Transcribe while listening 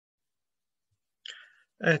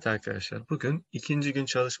Evet arkadaşlar, bugün ikinci gün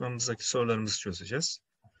çalışmamızdaki sorularımızı çözeceğiz.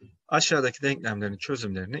 Aşağıdaki denklemlerin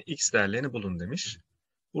çözümlerini x değerlerini bulun demiş.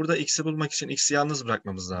 Burada x'i bulmak için x'i yalnız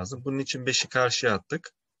bırakmamız lazım. Bunun için 5'i karşıya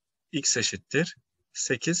attık. X eşittir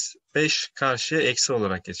 8. 5 karşıya eksi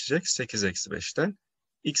olarak geçecek. 8 eksi 5'ten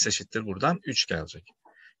x eşittir buradan 3 gelecek.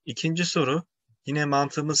 İkinci soru, yine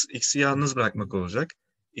mantığımız x'i yalnız bırakmak olacak.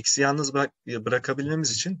 X'i yalnız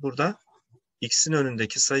bırakabilmemiz için burada x'in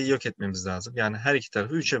önündeki sayıyı yok etmemiz lazım. Yani her iki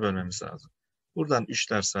tarafı 3'e bölmemiz lazım. Buradan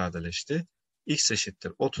 3'ler sadeleşti. X eşittir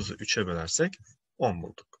 30'u 3'e bölersek 10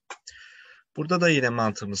 bulduk. Burada da yine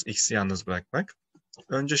mantığımız x'i yalnız bırakmak.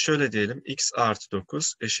 Önce şöyle diyelim. X artı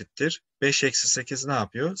 9 eşittir. 5 eksi 8 ne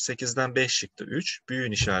yapıyor? 8'den 5 çıktı 3.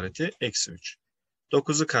 Büyüğün işareti eksi 3.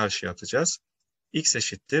 9'u karşıya atacağız. X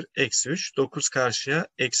eşittir eksi 3. 9 karşıya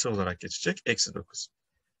eksi olarak geçecek. Eksi 9.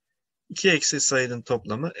 2 eksi sayının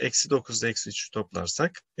toplamı eksi 9 ile eksi 3'ü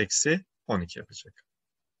toplarsak eksi 12 yapacak.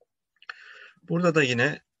 Burada da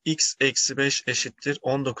yine x eksi 5 eşittir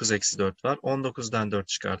 19 eksi 4 var. 19'dan 4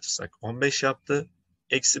 çıkartırsak 15 yaptı.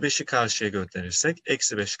 Eksi 5'i karşıya gönderirsek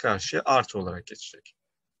eksi 5 karşıya artı olarak geçecek.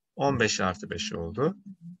 15 artı 5 oldu.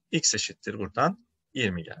 X eşittir buradan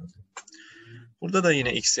 20 geldi. Burada da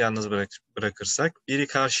yine x'i yalnız bırakırsak 1'i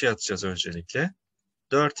karşıya atacağız öncelikle.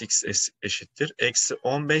 4x eşittir. Eksi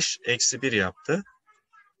 15 eksi 1 yaptı.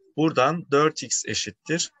 Buradan 4x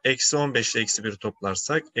eşittir. Eksi 15 ile eksi 1'i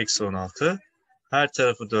toplarsak eksi 16. Her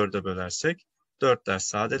tarafı 4'e bölersek 4'ler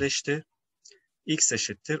sadeleşti. X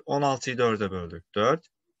eşittir. 16'yı 4'e böldük. 4.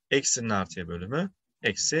 Eksinin artıya bölümü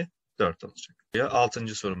eksi 4 olacak.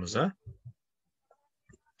 6. sorumuza.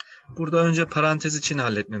 Burada önce parantez için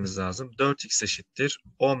halletmemiz lazım. 4x eşittir.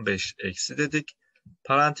 15 eksi dedik.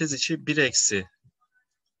 Parantez içi 1 eksi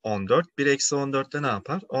 14. 1 eksi 14'te ne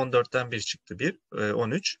yapar? 14'ten 1 çıktı. 1.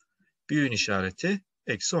 13. Büyüğün işareti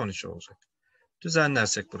eksi 13 olacak.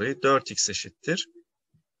 Düzenlersek burayı 4x eşittir.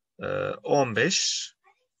 15.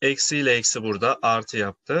 Eksi ile eksi burada artı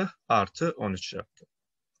yaptı. Artı 13 yaptı.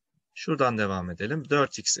 Şuradan devam edelim.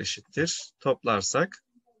 4x eşittir. Toplarsak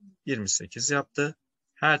 28 yaptı.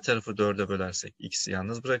 Her tarafı 4'e bölersek x'i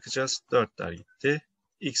yalnız bırakacağız. 4'ler gitti.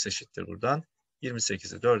 X eşittir buradan.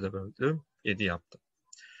 28'i 4'e böldüm. 7 yaptı.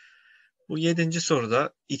 Bu 7.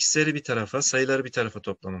 soruda x'leri bir tarafa, sayıları bir tarafa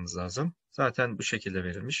toplamamız lazım. Zaten bu şekilde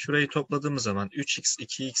verilmiş. Şurayı topladığımız zaman 3x,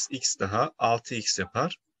 2x, x daha 6x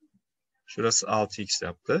yapar. Şurası 6x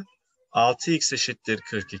yaptı. 6x eşittir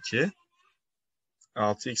 42.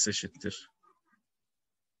 6x eşittir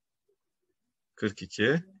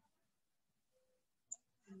 42.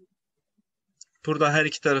 Burada her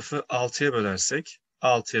iki tarafı 6'ya bölersek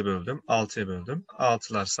 6'ya böldüm, 6'ya böldüm.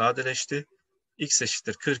 6'lar sadeleşti. X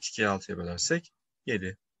eşittir 42'yi 6'ya bölersek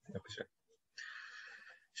 7 yapacak.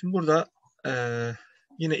 Şimdi burada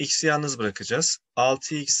yine x'i yalnız bırakacağız.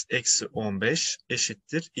 6x eksi 15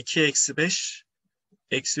 eşittir. 2 eksi 5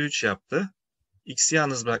 eksi 3 yaptı. X'i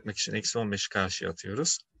yalnız bırakmak için eksi 15'i karşıya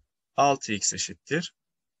atıyoruz. 6x eşittir.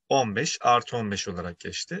 15 artı 15 olarak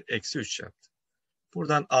geçti. Eksi 3 yaptı.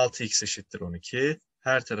 Buradan 6x eşittir 12.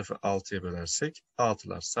 Her tarafı 6'ya bölersek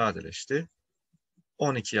 6'lar sadeleşti.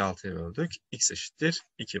 12'yi 6'ya böldük. X eşittir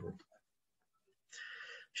 2 bulduk.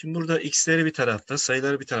 Şimdi burada x'leri bir tarafta,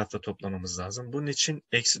 sayıları bir tarafta toplamamız lazım. Bunun için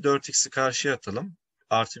eksi 4x'i karşıya atalım.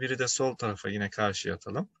 Artı 1'i de sol tarafa yine karşıya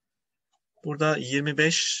atalım. Burada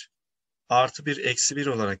 25 artı 1 eksi 1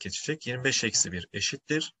 olarak geçecek. 25 eksi 1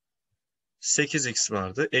 eşittir. 8x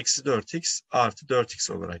vardı. Eksi 4x artı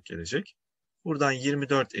 4x olarak gelecek. Buradan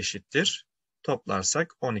 24 eşittir.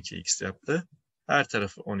 Toplarsak 12x yaptı. Her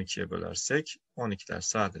tarafı 12'ye bölersek 12'ler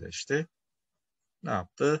sadeleşti. Ne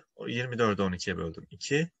yaptı? 24'ü 12'ye böldüm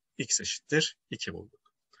 2. X eşittir 2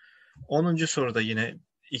 bulduk. 10. soruda yine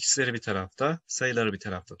x'leri bir tarafta, sayıları bir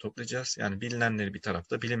tarafta toplayacağız. Yani bilinenleri bir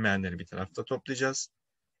tarafta, bilinmeyenleri bir tarafta toplayacağız.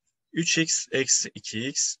 3x eksi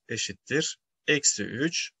 2x eşittir. Eksi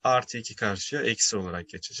 3 artı 2 karşıya eksi olarak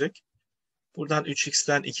geçecek. Buradan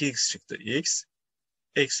 3x'ten 2x çıktı x.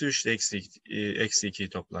 Eksi 3 ile eksi 2'yi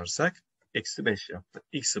toplarsak eksi 5 yaptı.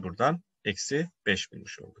 X'i buradan eksi 5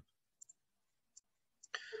 bulmuş olduk.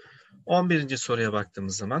 11. soruya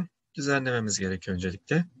baktığımız zaman düzenlememiz gerekiyor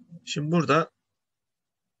öncelikle. Şimdi burada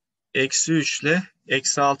eksi 3 ile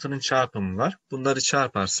eksi 6'nın çarpımı var. Bunları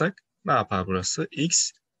çarparsak ne yapar burası?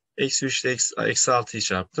 X eksi 3 ile eksi 6'yı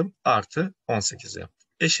çarptım. Artı 18 yaptım.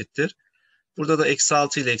 Eşittir. Burada da eksi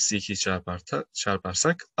 6 ile eksi 2'yi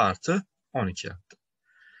çarparsak artı 12 yaptı.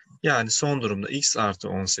 Yani son durumda x artı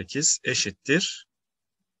 18 eşittir.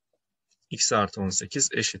 X artı 18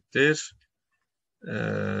 eşittir.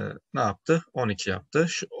 Ne yaptı? 12 yaptı.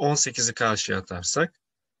 Şu 18'i karşıya atarsak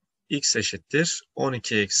x eşittir.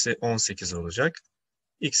 12 eksi 18 olacak.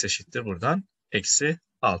 X eşittir buradan eksi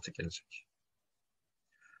 6 gelecek.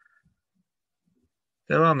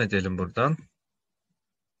 Devam edelim buradan.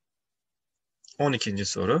 12.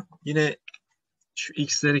 soru. Yine şu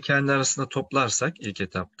x'leri kendi arasında toplarsak ilk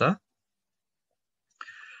etapta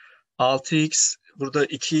 6x, burada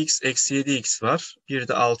 2x eksi 7x var. Bir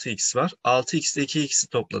de 6x var. 6x ile 2x'i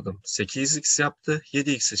topladım. 8x yaptı.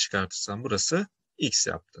 7x'i çıkartırsam burası x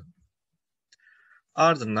yaptı.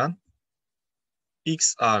 Ardından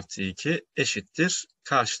x artı 2 eşittir.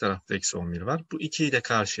 Karşı tarafta eksi 11 var. Bu 2'yi de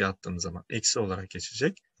karşıya attığım zaman eksi olarak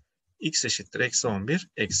geçecek. X eşittir eksi 11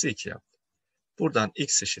 eksi 2 yaptı. Buradan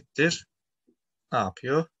x eşittir ne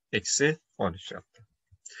yapıyor? Eksi 13 yaptı.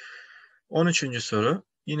 13. soru.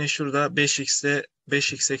 Yine şurada 5x ile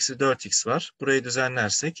 5x eksi 4x var. Burayı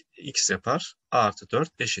düzenlersek x yapar. Artı 4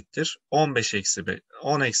 eşittir. 15 eksi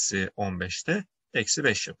 10 eksi 15 de eksi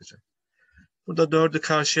 5 yapacak. Burada 4'ü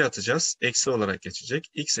karşıya atacağız. Eksi olarak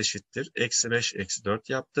geçecek. X eşittir. Eksi 5 eksi 4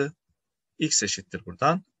 yaptı. X eşittir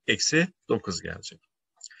buradan. Eksi 9 gelecek.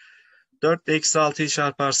 4 ile eksi 6'yı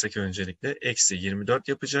çarparsak öncelikle eksi 24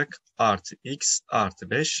 yapacak. Artı x artı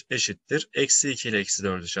 5 eşittir. Eksi 2 ile eksi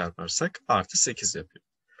 4'ü çarparsak artı 8 yapıyor.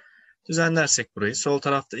 Düzenlersek burayı sol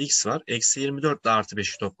tarafta x var. Eksi 24 ile artı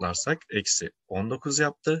 5'i toplarsak eksi 19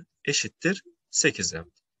 yaptı. Eşittir 8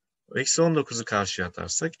 yaptı. Eksi 19'u karşıya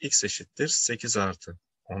atarsak x eşittir 8 artı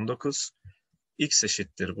 19. X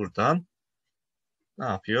eşittir buradan ne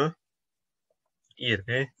yapıyor?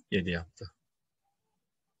 27 yaptı.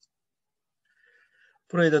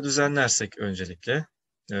 Burayı da düzenlersek öncelikle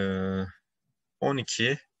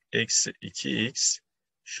 12 eksi 2x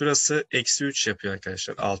şurası eksi 3 yapıyor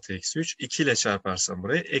arkadaşlar. 6 eksi 3. 2 ile çarparsam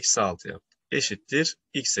burayı eksi 6 yaptı. Eşittir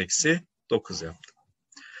x eksi 9 yaptı.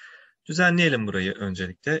 Düzenleyelim burayı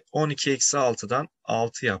öncelikle. 12 eksi 6'dan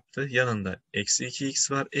 6 yaptı. Yanında eksi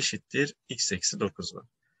 2x var. Eşittir x eksi 9 var.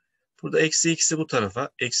 Burada eksi x'i bu tarafa,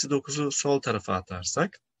 eksi 9'u sol tarafa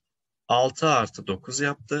atarsak 6 artı 9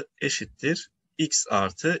 yaptı. Eşittir x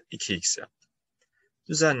artı 2x yaptı.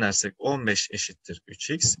 Düzenlersek 15 eşittir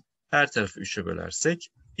 3x. Her tarafı 3'e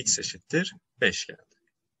bölersek x eşittir 5 geldi.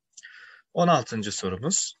 16.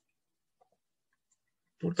 sorumuz.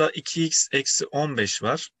 Burada 2x eksi 15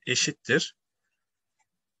 var. Eşittir.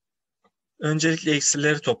 Öncelikle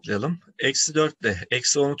eksileri toplayalım. Eksi 4 ile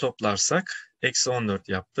eksi 10'u toplarsak eksi 14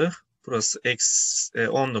 yaptı. Burası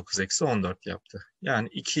 19 eksi 14 yaptı. Yani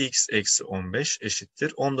 2x eksi 15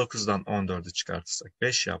 eşittir. 19'dan 14'ü çıkartırsak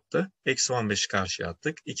 5 yaptı. Eksi 15'i karşıya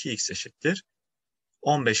attık. 2x eşittir.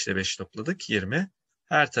 15 ile 5'i topladık 20.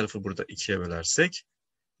 Her tarafı burada 2'ye bölersek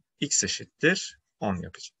x eşittir 10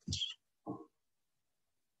 yapacaktır.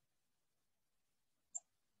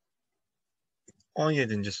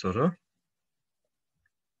 17. soru.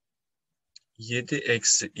 7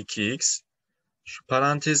 eksi 2x. Şu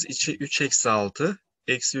parantez içi 3 eksi 6.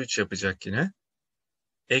 Eksi 3 yapacak yine.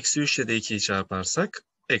 Eksi 3 ile de 2'yi çarparsak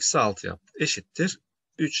eksi 6 yaptı. Eşittir.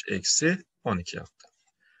 3 eksi 12 yaptı.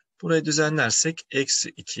 Burayı düzenlersek eksi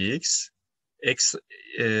 2x.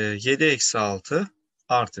 7 eksi 6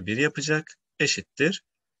 artı 1 yapacak. Eşittir.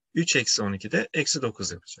 3 eksi 12 de eksi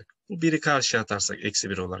 9 yapacak. Bu 1'i karşıya atarsak eksi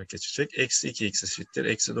 1 olarak geçecek. Eksi 2x eşittir.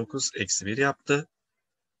 Eksi 9 eksi 1 yaptı.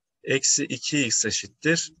 Eksi 2x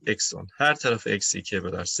eşittir. Eksi 10. Her tarafı eksi 2'ye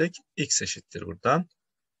bölersek x eşittir buradan.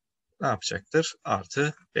 Ne yapacaktır?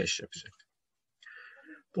 Artı 5 yapacak.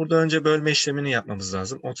 Burada önce bölme işlemini yapmamız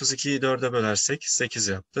lazım. 32'yi 4'e bölersek 8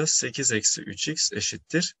 yaptı. 8 eksi 3x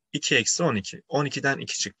eşittir. 2 eksi 12. 12'den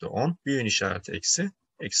 2 çıktı 10. Büyüğün işareti eksi.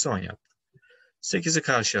 Eksi 10 yaptı. 8'i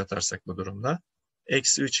karşıya atarsak bu durumda.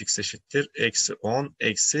 Eksi 3x eşittir. Eksi 10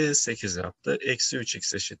 eksi 8 yaptı. Eksi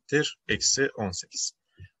 3x eşittir. Eksi 18.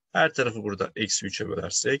 Her tarafı burada eksi 3'e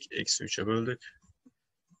bölersek. Eksi 3'e böldük.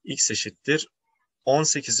 X eşittir.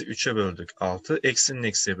 18'i 3'e böldük 6. Eksinin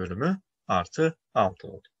eksiye bölümü artı 6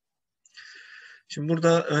 oldu. Şimdi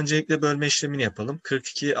burada öncelikle bölme işlemini yapalım.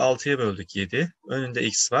 42'yi 6'ya böldük 7. Önünde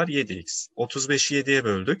x var 7x. 35'i 7'ye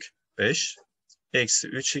böldük 5. Eksi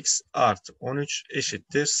 3x artı 13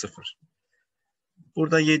 eşittir 0.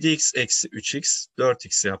 Burada 7x eksi 3x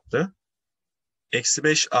 4x yaptı. Eksi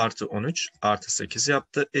 5 artı 13 artı 8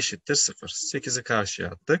 yaptı. Eşittir 0. 8'i karşıya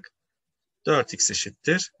attık. 4x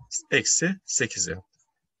eşittir. Eksi 8 yaptı.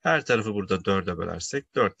 Her tarafı burada 4'e bölersek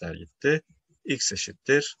 4'ler gitti. X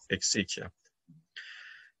eşittir. Eksi 2 yaptı.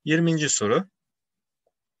 20. soru.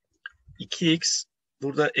 2x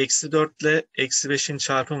burada eksi 4 ile eksi 5'in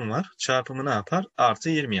çarpımı var. Çarpımı ne yapar? Artı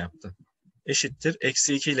 20 yaptı. Eşittir.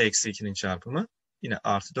 Eksi 2 ile eksi 2'nin çarpımı yine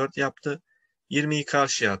artı 4 yaptı. 20'yi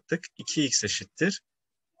karşıya attık. 2x eşittir.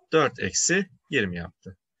 4 eksi 20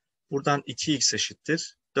 yaptı. Buradan 2x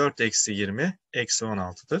eşittir. 4 eksi 20 eksi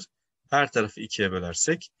 16'dır. Her tarafı 2'ye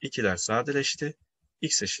bölersek 2'ler sadeleşti.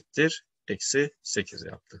 X eşittir eksi 8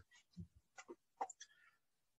 yaptı.